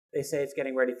they say it's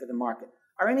getting ready for the market.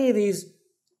 Are any of these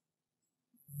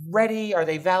ready? Are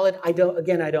they valid? I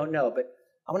don't know, but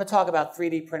I want to talk about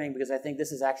 3D printing because I think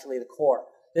this is actually the core.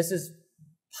 This is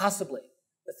possibly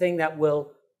the thing that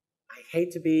will, I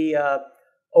hate to be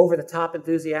over-the-top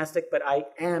enthusiastic, but I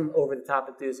am over-the-top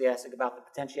enthusiastic about the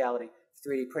potentiality of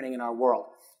 3D printing in our world.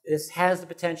 This has the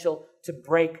potential to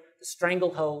break the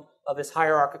stranglehold of this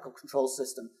hierarchical control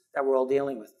system that we're all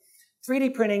dealing with.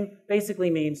 3D printing basically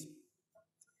means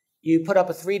you put up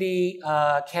a 3D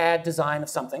CAD design of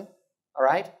something, all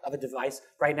right, of a device.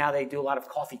 Right now they do a lot of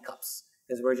coffee cups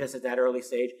because we're just at that early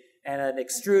stage. And an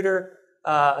extruder,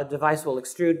 a device will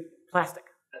extrude plastic.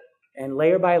 And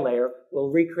layer by layer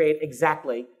will recreate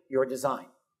exactly your design.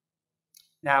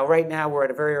 Now, right now we're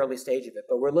at a very early stage of it,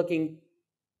 but we're looking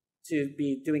to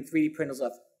be doing 3D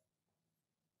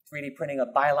printing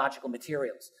of biological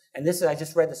materials. And this is, I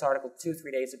just read this article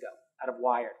 2-3 days ago out of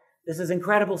Wired. This is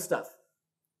incredible stuff.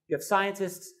 You have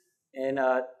scientists at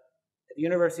the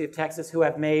University of Texas who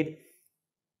have made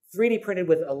 3D printed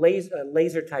with a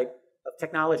laser type of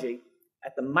technology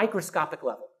at the microscopic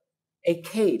level, a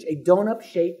cage, a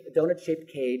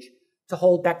donut-shaped cage to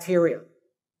hold bacteria.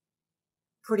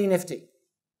 Pretty nifty.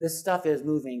 This stuff is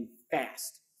moving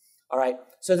fast. All right,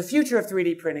 so the future of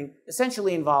 3D printing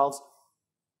essentially involves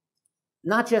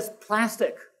not just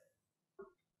plastic.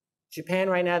 Japan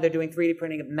right now, they're doing 3D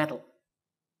printing of metal.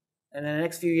 And in the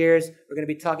next few years, we're going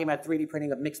to be talking about 3D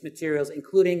printing of mixed materials,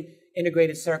 including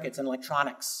integrated circuits and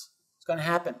electronics. It's going to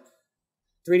happen.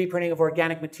 3D printing of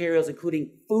organic materials, including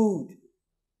food,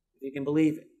 if you can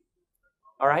believe it.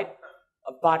 All right?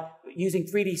 But using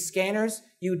 3D scanners,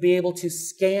 you would be able to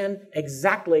scan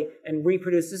exactly and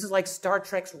reproduce. This is like Star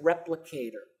Trek's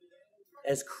replicator.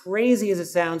 As crazy as it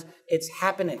sounds, it's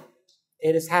happening.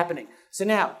 It is happening. So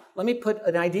now, let me put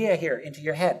an idea here into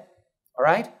your head. All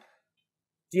right?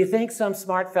 Do you think some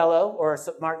smart fellow or a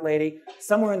smart lady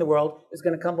somewhere in the world is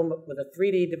going to come up with a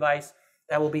 3D device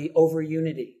that will be over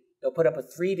Unity? They'll put up a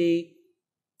 3D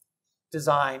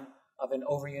design of an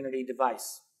over Unity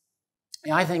device.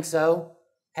 Yeah, I think so.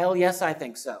 Hell yes, I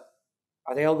think so.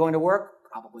 Are they all going to work?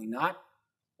 Probably not.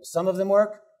 Will some of them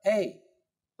work? Hey,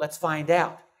 let's find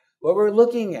out. What we're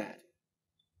looking at,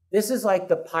 this is like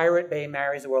the Pirate Bay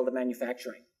marries the world of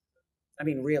manufacturing. I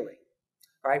mean, really.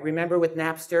 All right, remember with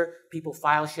Napster, people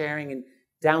file sharing and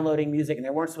downloading music, and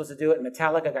they weren't supposed to do it, and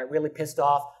Metallica got really pissed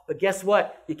off. But guess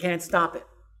what? You can't stop it.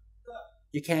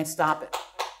 You can't stop it.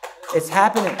 It's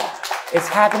happening. It's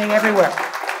happening everywhere.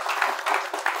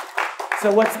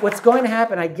 So what's going to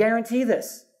happen, I guarantee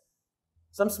this.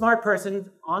 Some smart person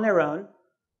on their own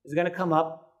is going to come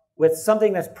up with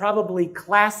something that's probably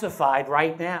classified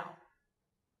right now.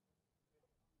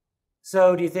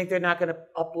 So do you think they're not going to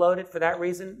upload it for that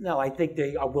reason? No, I think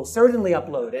they will certainly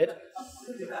upload it.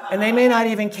 And they may not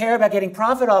even care about getting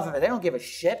profit off of it. They don't give a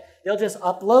shit. They'll just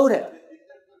upload it.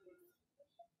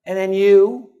 And then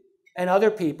you and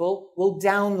other people will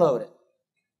download it.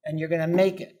 And you're going to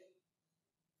make it.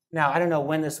 Now, I don't know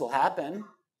when this will happen.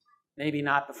 Maybe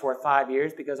not before 5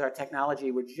 years because our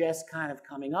technology, we're just kind of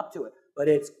coming up to it. But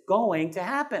it's going to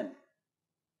happen.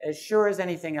 As sure as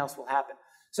anything else will happen.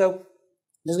 So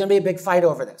there's going to be a big fight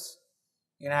over this.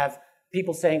 You're going to have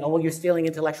people saying, oh, well, you're stealing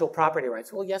intellectual property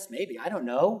rights. Well, yes, maybe. I don't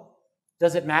know.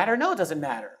 Does it matter? No, it doesn't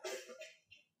matter.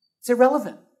 It's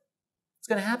irrelevant. It's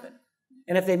going to happen.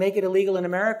 And if they make it illegal in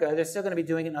America, they're still going to be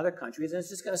doing it in other countries, and it's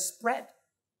just going to spread.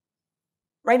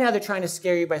 Right now, they're trying to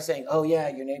scare you by saying, oh, yeah,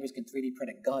 your neighbors can 3D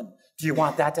print a gun. Do you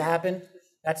want that to happen?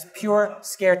 That's pure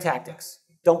scare tactics.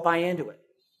 Don't buy into it.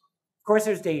 Of course,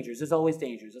 there's dangers. There's always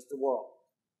dangers. It's the world.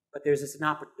 But there's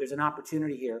an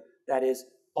opportunity here that is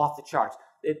off the charts.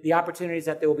 The opportunity is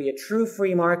that there will be a true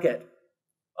free market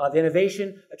of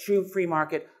innovation, a true free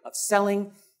market of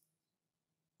selling.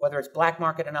 Whether it's black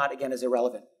market or not, again, is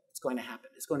irrelevant. It's going to happen.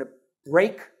 It's going to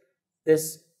break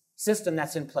this system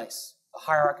that's in place, a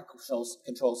hierarchical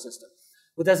control system.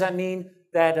 Well, does that mean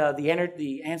that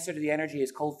the answer to the energy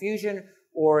is cold fusion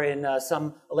or in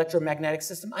some electromagnetic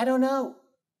system? I don't know.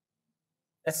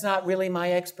 That's not really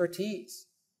my expertise.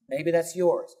 Maybe that's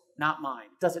yours, not mine.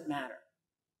 It doesn't matter.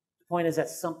 The point is that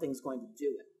something's going to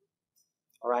do it.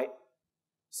 All right?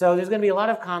 So there's going to be a lot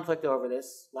of conflict over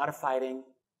this, a lot of fighting,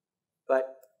 but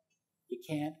you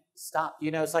can't stop.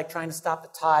 You know, it's like trying to stop the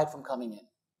tide from coming in.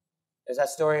 There's that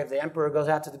story of the emperor goes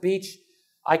out to the beach.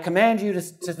 I command you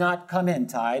to not come in,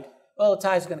 tide. Well, the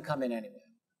tide's going to come in anyway.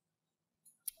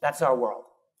 That's our world.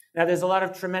 Now, there's a lot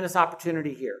of tremendous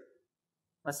opportunity here.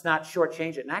 Let's not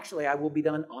shortchange it. And actually, I will be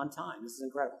done on time. This is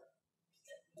incredible.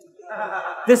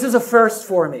 This is a first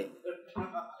for me.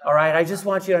 All right? I just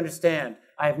want you to understand,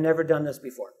 I have never done this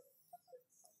before.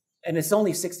 And it's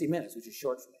only 60 minutes, which is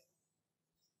short for me.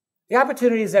 The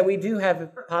opportunity is that we do have a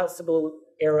possible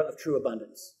era of true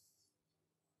abundance.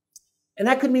 And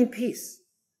that could mean peace.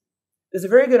 There's a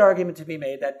very good argument to be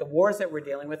made that the wars that we're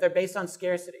dealing with are based on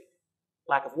scarcity.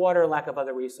 Lack of water, lack of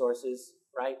other resources,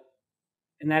 right?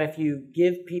 And that if you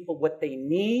give people what they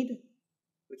need,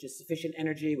 which is sufficient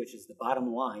energy, which is the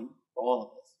bottom line for all of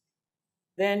us,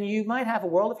 then you might have a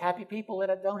world of happy people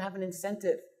that don't have an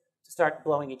incentive to start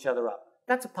blowing each other up.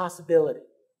 That's a possibility.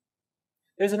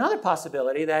 There's another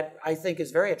possibility that I think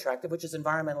is very attractive, which is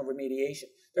environmental remediation.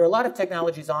 There are a lot of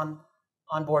technologies on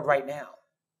board right now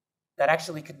that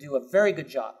actually could do a very good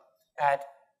job at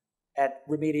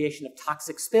remediation of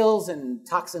toxic spills and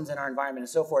toxins in our environment and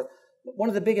so forth. But one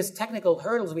of the biggest technical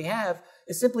hurdles we have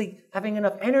is simply having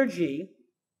enough energy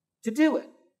to do it.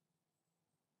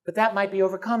 But that might be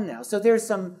overcome now. So there's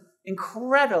some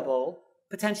incredible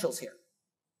potentials here,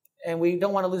 and we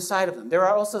don't want to lose sight of them. There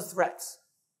are also threats.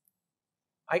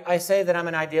 I say that I'm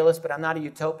an idealist, but I'm not a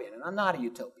utopian, and I'm not a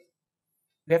utopian.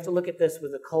 We have to look at this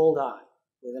with a cold eye,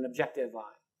 with an objective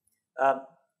eye.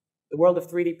 The world of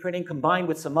 3D printing, combined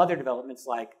with some other developments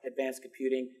like advanced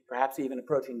computing, perhaps even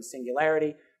approaching the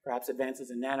singularity, perhaps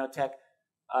advances in nanotech,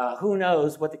 who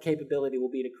knows what the capability will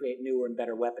be to create newer and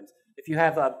better weapons. If you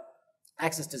have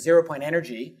access to zero-point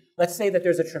energy, let's say that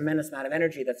there's a tremendous amount of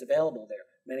energy that's available there.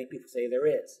 Many people say there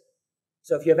is.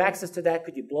 So if you have access to that,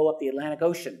 could you blow up the Atlantic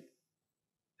Ocean?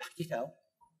 You know,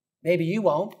 maybe you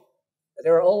won't, but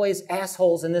there are always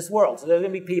assholes in this world. So there are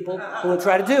going to be people who will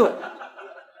try to do it.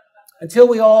 Until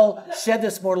we all shed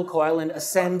this mortal coil and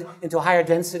ascend into a higher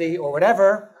density or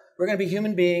whatever, we're going to be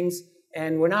human beings,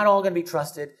 and we're not all going to be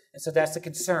trusted, and so that's a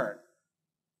concern.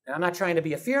 And I'm not trying to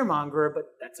be a fearmonger, but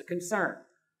that's a concern.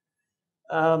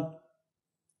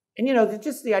 And, you know,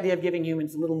 just the idea of giving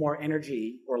humans a little more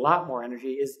energy, or a lot more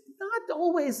energy, is not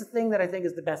always the thing that I think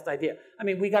is the best idea. I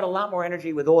mean, we got a lot more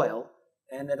energy with oil,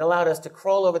 and it allowed us to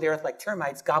crawl over the earth like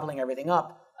termites, gobbling everything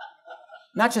up.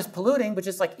 Not just polluting, but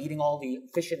just like eating all the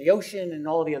fish in the ocean and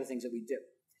all the other things that we do.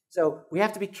 So we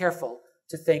have to be careful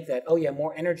to think that, oh yeah,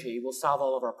 more energy will solve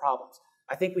all of our problems.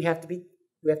 I think we have to be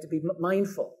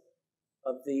mindful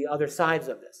of the other sides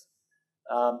of this.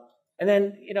 And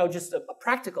then, you know, just a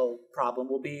practical problem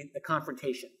will be the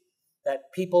confrontation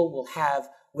that people will have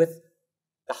with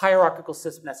the hierarchical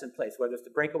system that's in place, whether it's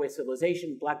the breakaway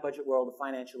civilization, black budget world, the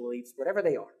financial elites, whatever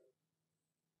they are.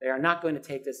 They are not going to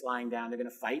take this lying down. They're going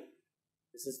to fight.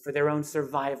 This is for their own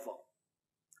survival.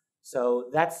 So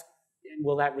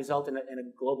will that result in a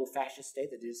global fascist state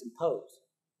that is imposed?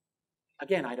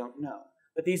 Again, I don't know.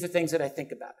 But these are things that I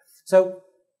think about. So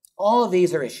all of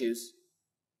these are issues.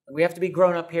 And we have to be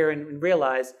grown up here and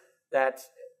realize that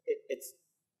it's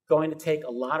going to take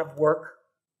a lot of work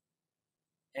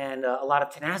and a lot of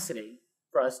tenacity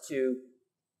for us to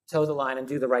toe the line and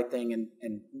do the right thing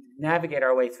and navigate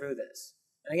our way through this.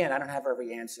 And again, I don't have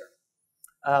every answer.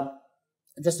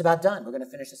 I'm just about done. We're going to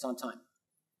finish this on time.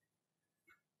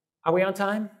 Are we on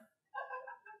time?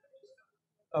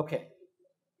 Okay.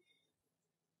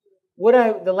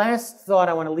 The last thought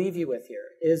I want to leave you with here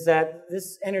is that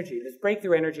this energy, this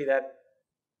breakthrough energy that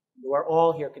we're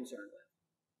all here concerned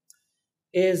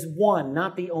with, is one,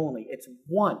 not the only. It's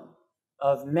one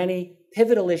of many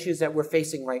pivotal issues that we're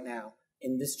facing right now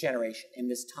in this generation, in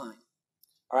this time.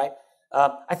 All right?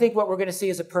 I think what we're going to see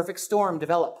is a perfect storm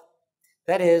develop.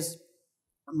 That is,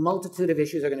 a multitude of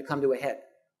issues are going to come to a head.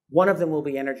 One of them will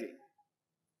be energy.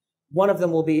 One of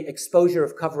them will be exposure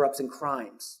of cover-ups and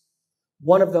crimes.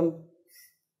 One of them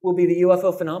will be the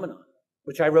UFO phenomenon,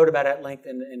 which I wrote about at length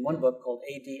in one book called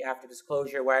AD After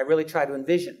Disclosure, where I really try to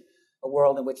envision a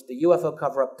world in which the UFO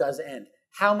cover-up does end.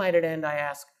 How might it end, I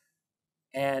ask?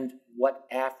 And what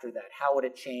after that? How would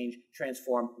it change,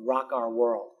 transform, rock our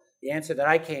world? The answer that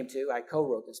I came to, I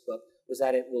co-wrote this book, was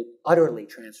that it will utterly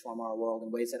transform our world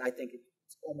in ways that I think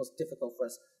it's almost difficult for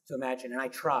us to imagine, and I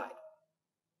tried.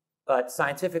 But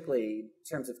scientifically, in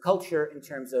terms of culture, in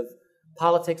terms of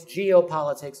politics,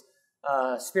 geopolitics,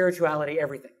 spirituality,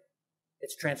 everything,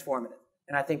 it's transformative.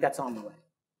 And I think that's on the way.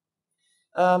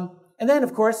 And then,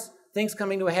 of course, things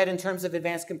coming to a head in terms of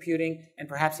advanced computing and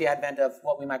perhaps the advent of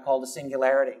what we might call the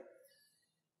singularity.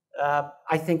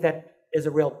 I think that is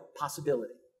a real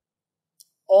possibility.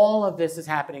 All of this is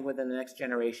happening within the next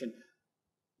generation.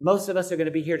 Most of us are going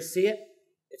to be here to see it.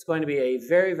 It's going to be a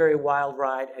very, very wild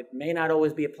ride. It may not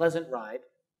always be a pleasant ride,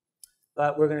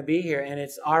 but we're going to be here, and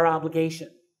it's our obligation.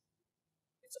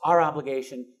 It's our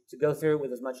obligation to go through it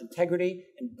with as much integrity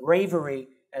and bravery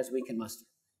as we can muster.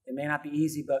 It may not be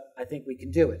easy, but I think we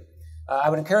can do it. I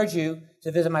would encourage you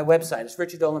to visit my website. It's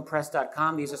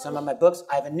richarddolanpress.com. These are some of my books.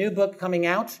 I have a new book coming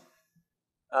out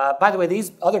By the way,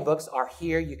 these other books are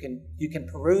here. You can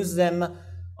peruse them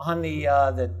on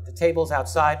the tables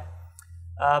outside.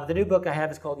 The new book I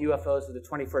have is called UFOs of the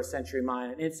 21st Century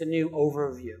Mind, and it's a new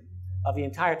overview of the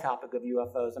entire topic of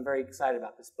UFOs. I'm very excited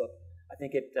about this book. I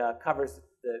think it covers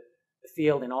the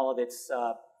field in all of its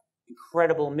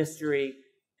incredible mystery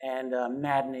and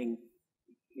maddening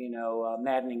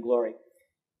glory.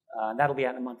 That'll be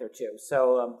out in a month or two.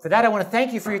 So for that, I want to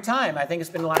thank you for your time. I think it's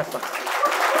been a lot of fun.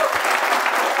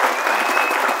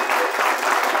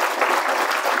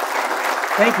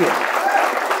 Thank you.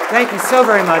 Thank you so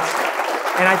very much.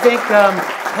 And I think,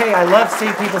 hey, I love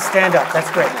seeing people stand up.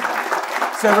 That's great.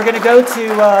 So we're going to go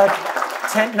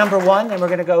to tent number 1, and we're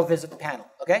going to go visit the panel,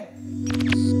 okay?